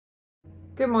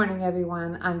Good morning,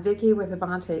 everyone. I'm Vicki with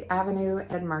Avante-Avenue,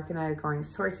 and Mark and I are going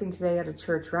sourcing today at a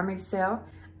church rummage sale.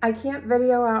 I can't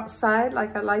video outside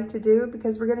like I like to do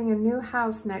because we're getting a new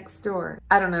house next door.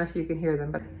 I don't know if you can hear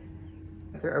them, but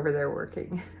they're over there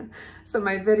working. So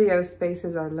my video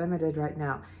spaces are limited right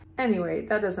now. Anyway,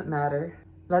 that doesn't matter.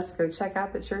 Let's go check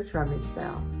out the church rummage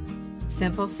sale.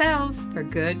 Simple sales for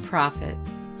good profit.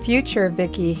 Future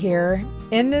Vicki here.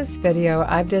 In this video,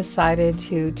 I've decided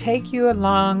to take you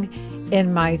along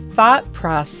in my thought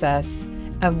process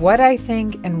of what I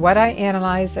think and what I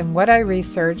analyze and what I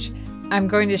research. I'm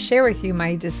going to share with you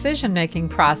my decision-making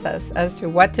process as to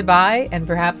what to buy and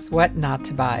perhaps what not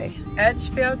to buy.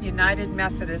 Edgefield United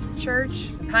Methodist Church,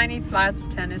 Piney Flats,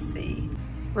 Tennessee.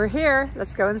 We're here.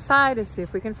 Let's go inside and see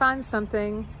if we can find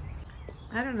something.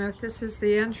 I don't know if this is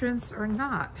the entrance or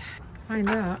not. Find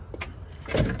out.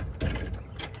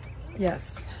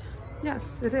 Yes.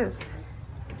 Yes, it is.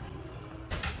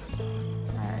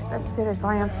 Let's get a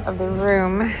glance of the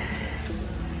room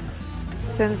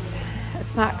since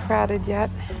it's not crowded yet.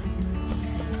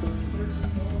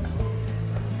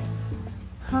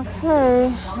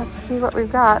 Okay, let's see what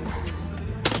we've got.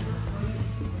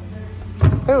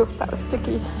 Oh, that was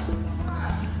sticky.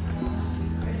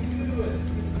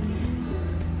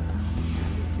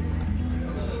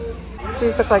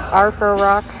 These look like Arco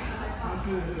Rock.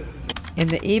 In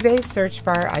the eBay search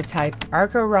bar, I typed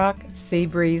Arco Rock Sea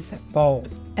Breeze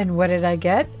bowls. And what did I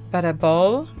get? But a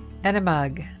bowl and a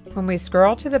mug. When we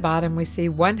scroll to the bottom, we see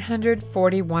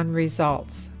 141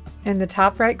 results. In the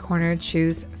top right corner,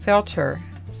 choose Filter.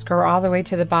 Scroll all the way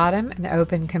to the bottom and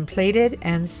open Completed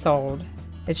and Sold.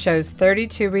 It shows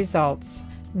 32 results.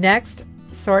 Next,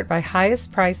 sort by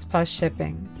highest price plus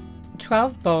shipping.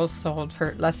 12 bowls sold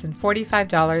for less than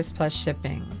 $45 plus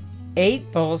shipping.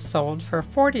 8 bowls sold for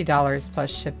 $40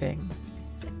 plus shipping.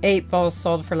 8 bowls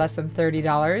sold for less than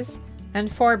 $30,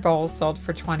 and 4 bowls sold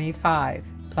for $25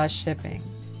 plus shipping.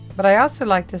 But I also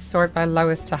like to sort by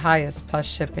lowest to highest plus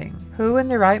shipping. Who in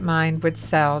their right mind would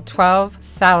sell 12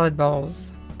 salad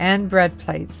bowls and bread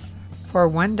plates for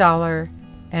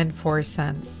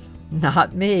 $1.04?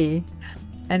 Not me.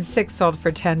 And 6 sold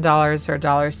for $10 or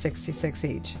 $1.66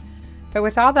 each. But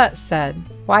with all that said,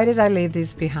 why did I leave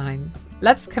these behind?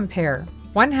 Let's compare.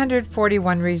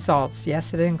 141 results.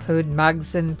 Yes, it includes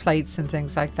mugs and plates and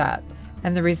things like that.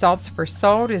 And the results for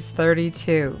sold is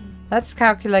 32. Let's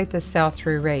calculate the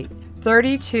sell-through rate.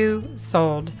 32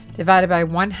 sold divided by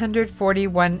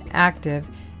 141 active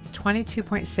is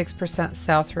 22.6%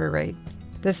 sell-through rate.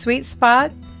 The sweet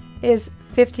spot is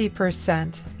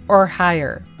 50% or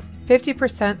higher.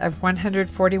 50% of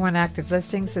 141 active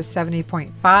listings is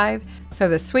 70.5, so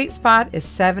the sweet spot is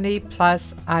 70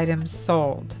 plus items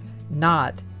sold,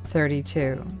 not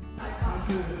 32.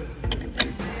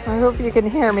 I hope you can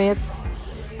hear me. It's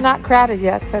not crowded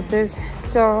yet, but there's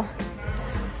still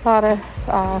a lot of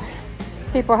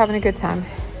people having a good time.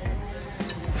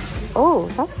 Oh,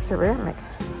 that's ceramic,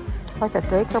 like a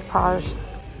decoupage.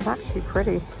 Actually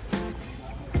pretty.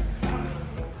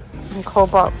 Some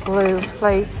cobalt blue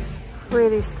plates,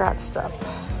 pretty scratched up.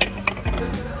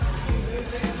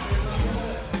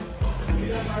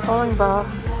 Bowling ball.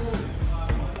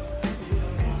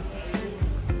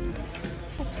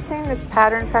 I've seen this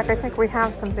pattern. In fact, I think we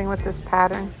have something with this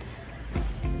pattern.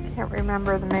 Can't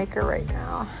remember the maker right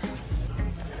now.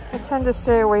 I tend to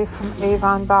stay away from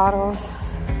Avon bottles.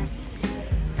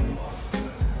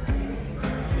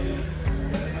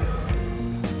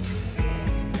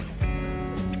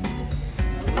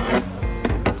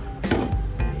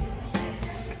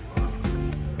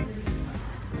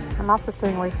 I'm also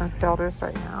staying away from filters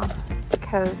right now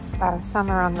because some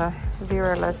are on the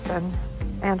viewer list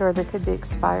and or they could be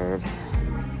expired.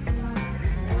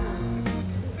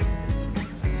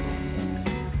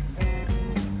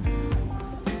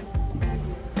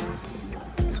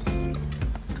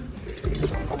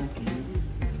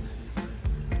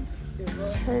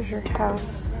 Treasure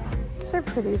House. These are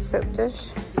pretty soap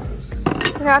dish.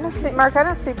 You know, I don't see, Mark, I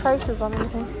don't see prices on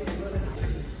anything.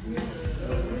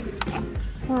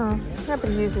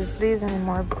 Nobody uses these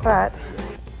anymore, but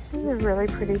this is a really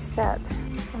pretty set.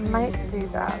 I might do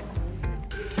that.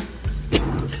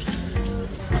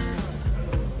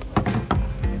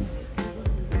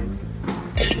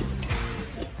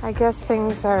 I guess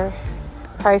things are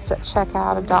priced at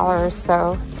checkout $1 or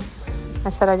so. I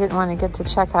said I didn't want to get to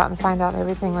checkout and find out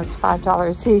everything was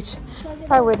 $5 each.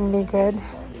 That wouldn't be good.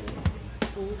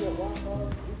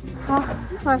 Oh,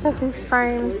 look at these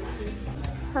frames.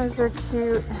 Those are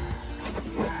cute.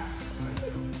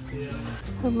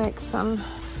 Who makes some?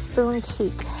 Spoon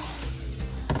Cheek.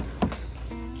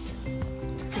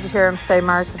 Did you hear him say,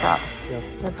 Mark, about Yep.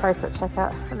 The price at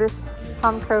checkout. This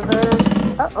Homco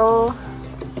voters. Uh-oh.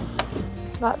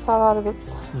 That fell out of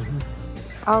its...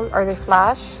 Oh, are they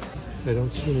flash? I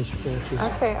don't see any scratches.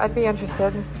 Okay, I'd be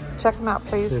interested. Check them out,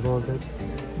 please. They've all got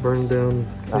burned down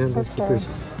That's canvas. okay.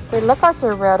 They look like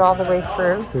they're red all the way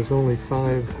through. There's only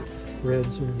 5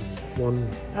 reds and 1.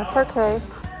 That's okay.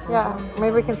 Yeah,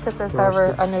 maybe we can sit this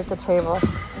over underneath the table.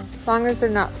 As long as they're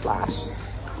not flash.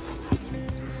 I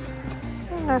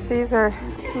don't know if these are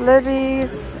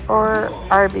Libby's or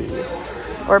RB's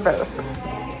or both.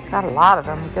 Got a lot of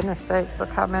them, goodness sakes, look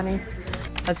how many.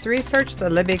 Let's research the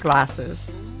Libby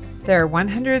glasses. There are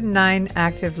 109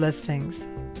 active listings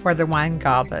for the wine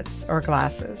goblets or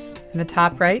glasses. In the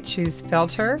top right, choose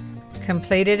filter,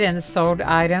 completed and sold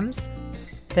items.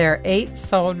 There are 8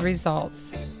 sold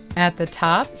results. At the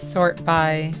top, sort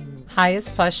by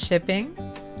highest plus shipping.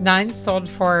 9 sold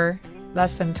for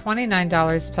less than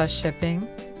 $29 plus shipping.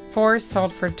 4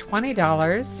 sold for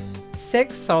 $20.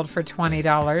 6 sold for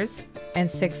 $20. And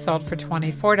 6 sold for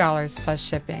 $24 plus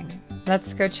shipping.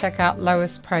 Let's go check out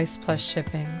lowest price plus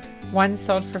shipping. 1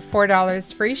 sold for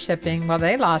 $4 free shipping. Well,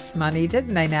 they lost money,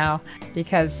 didn't they now?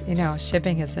 Because, you know,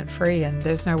 shipping isn't free and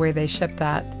there's no way they ship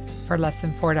that for less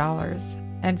than $4.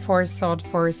 And 4 sold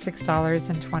for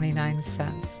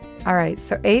 $6.29. All right,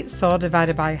 so 8 sold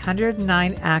divided by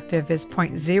 109 active is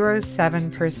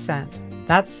 0.07%.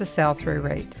 That's the sell-through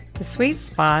rate. The sweet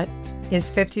spot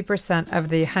is 50% of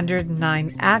the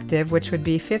 109 active, which would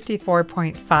be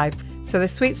 54.5. So the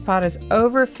sweet spot is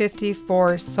over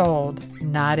 54 sold,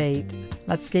 not 8.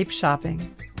 Let's keep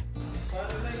shopping.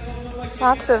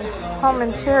 Lots of home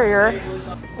interior.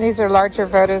 These are larger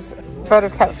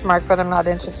votive cups marked, but I'm not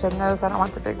interested in those. I don't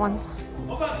want the big ones.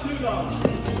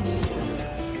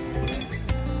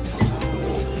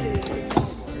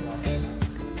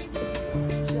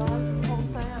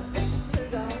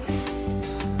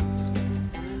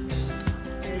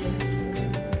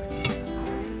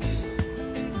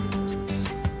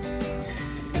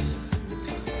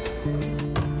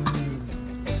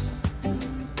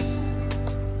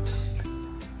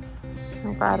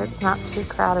 I'm glad it's not too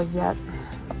crowded yet.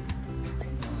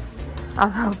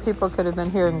 Although people could have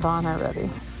been here and gone already.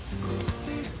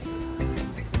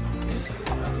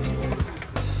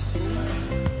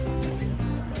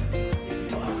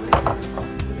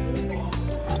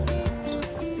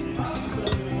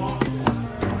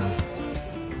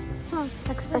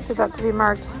 Expected that to be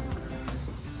marked.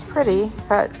 It's pretty,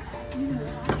 but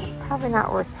probably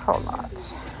not worth a whole lot.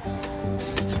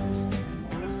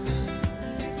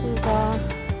 See that?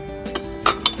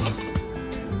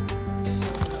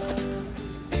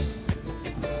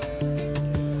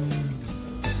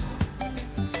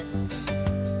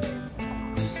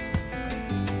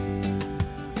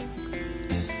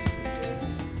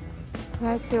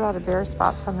 I see a lot of bare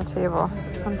spots on the table,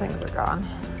 so some things are gone.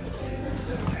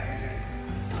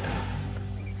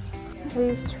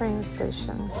 Lee's train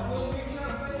station.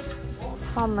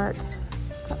 Hallmark.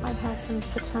 That might have some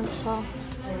potential.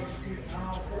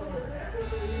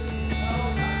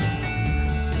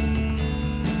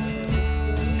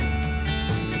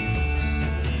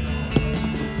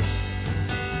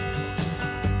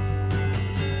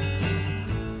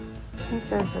 I think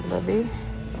there's a Libby.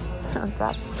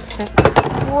 That's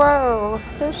whoa,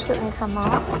 those shouldn't come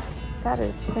off. That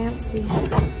is fancy,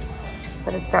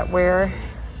 but it's got wear.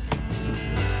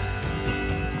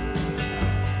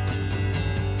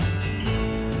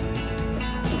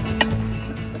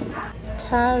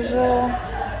 Casual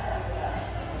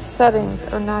settings,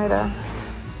 Oneida.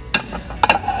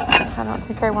 I don't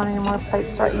think I want any more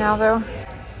plates right now though.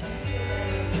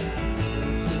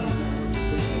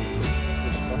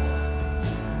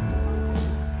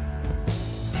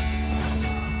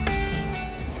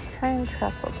 Train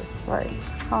trestle display,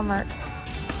 Hallmark.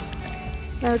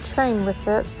 No train with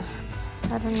it.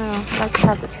 I don't know, I'd like to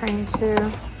have the train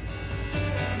too.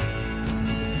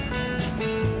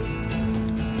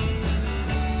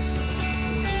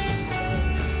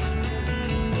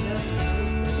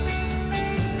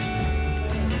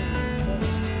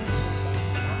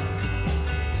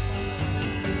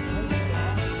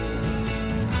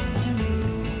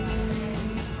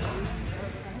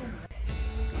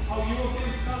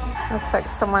 Looks like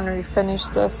someone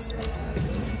refinished this.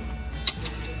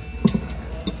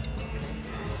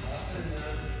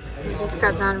 I just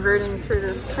got done rooting through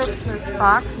this Christmas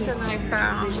box and I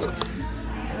found a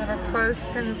little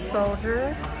clothespin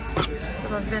soldier, a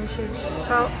little vintage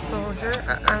belt soldier.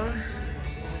 Uh-oh.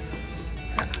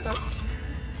 Got hooked.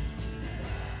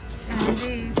 And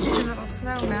these 2 little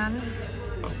snowmen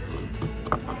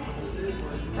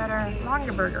that are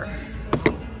Longaberger.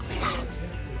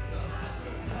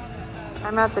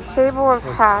 I'm at the table of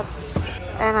hats,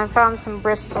 and I found some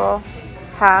Bristol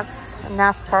hats,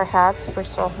 NASCAR hats.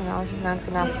 Bristol, you know, known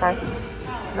for NASCAR.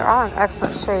 They're all in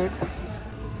excellent shape.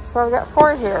 So I've got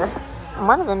 4 here, and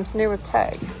one of them's new with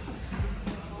tag.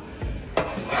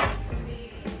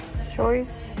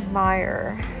 Joyce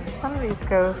Meyer. Some of these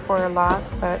go for a lot,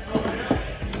 but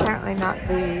apparently not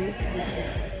these.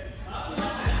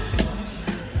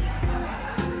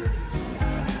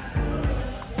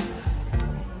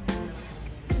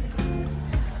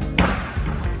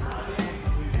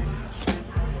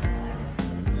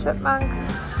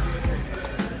 Chipmunks.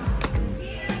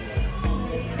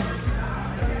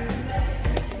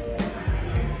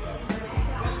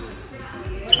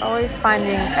 Always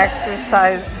finding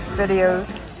exercise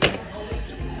videos.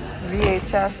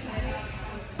 VHS.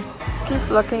 Let's keep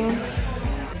looking.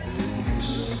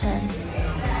 Okay.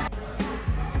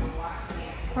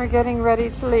 We're getting ready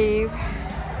to leave.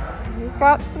 We've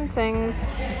got some things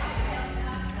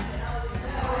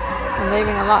and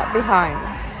leaving a lot behind.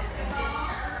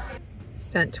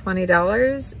 Spent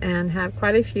 $20 and have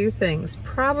quite a few things.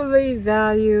 Probably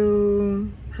value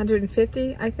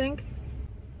 $150, I think.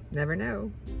 Never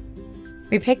know.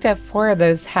 We picked up 4 of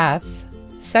those hats.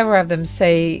 Several of them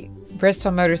say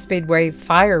Bristol Motor Speedway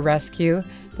Fire Rescue.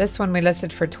 This one we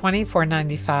listed for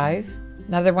 $24.95.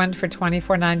 Another one for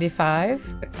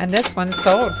 $24.95. And this one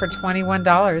sold for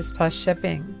 $21 plus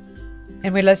shipping.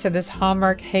 And we listed this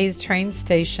Hallmark Hayes train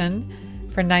station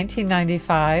for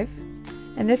 $19.95.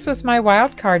 And this was my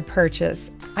wild card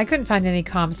purchase. I couldn't find any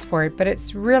comps for it, but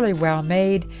it's really well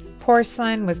made.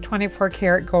 Porcelain with 24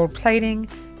 karat gold plating,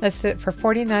 listed for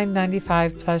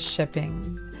 $49.95 plus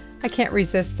shipping. I can't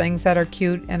resist things that are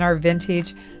cute and are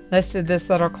vintage. Listed this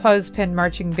little clothespin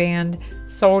marching band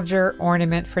soldier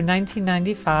ornament for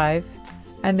 $19.95.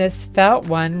 And this felt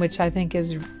one, which I think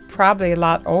is probably a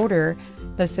lot older,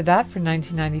 listed that for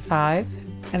 $19.95.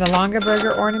 And the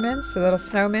Longaberger ornaments, the little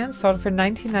snowman, sold for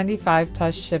 $19.95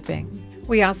 plus shipping.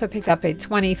 We also picked up a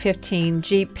 2015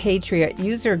 Jeep Patriot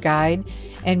user guide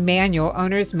and manual,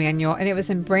 owner's manual, and it was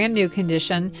in brand new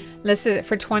condition, listed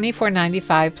for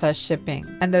 $24.95 plus shipping.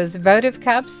 And those votive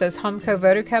cups, those Homeco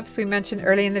votive cups we mentioned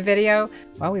early in the video,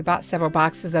 well, we bought several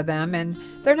boxes of them and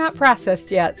they're not processed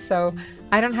yet, so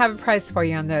I don't have a price for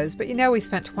you on those, but you know we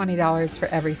spent $20 for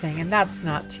everything and that's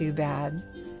not too bad.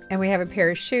 And we have a pair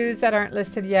of shoes that aren't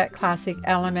listed yet, Classic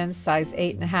Elements, size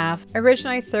 8.5.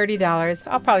 Originally $30.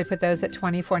 I'll probably put those at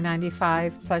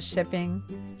 $24.95 plus shipping.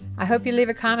 I hope you leave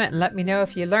a comment and let me know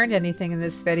if you learned anything in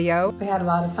this video. We had a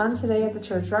lot of fun today at the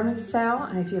church rummage sale,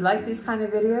 and if you like these kind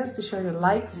of videos, be sure to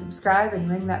like, subscribe, and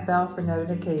ring that bell for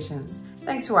notifications.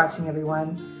 Thanks for watching,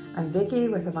 everyone. I'm Vicki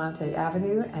with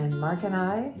Avante-Avenue, and Mark and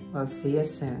I will see you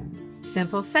soon.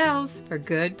 Simple sales for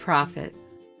good profit.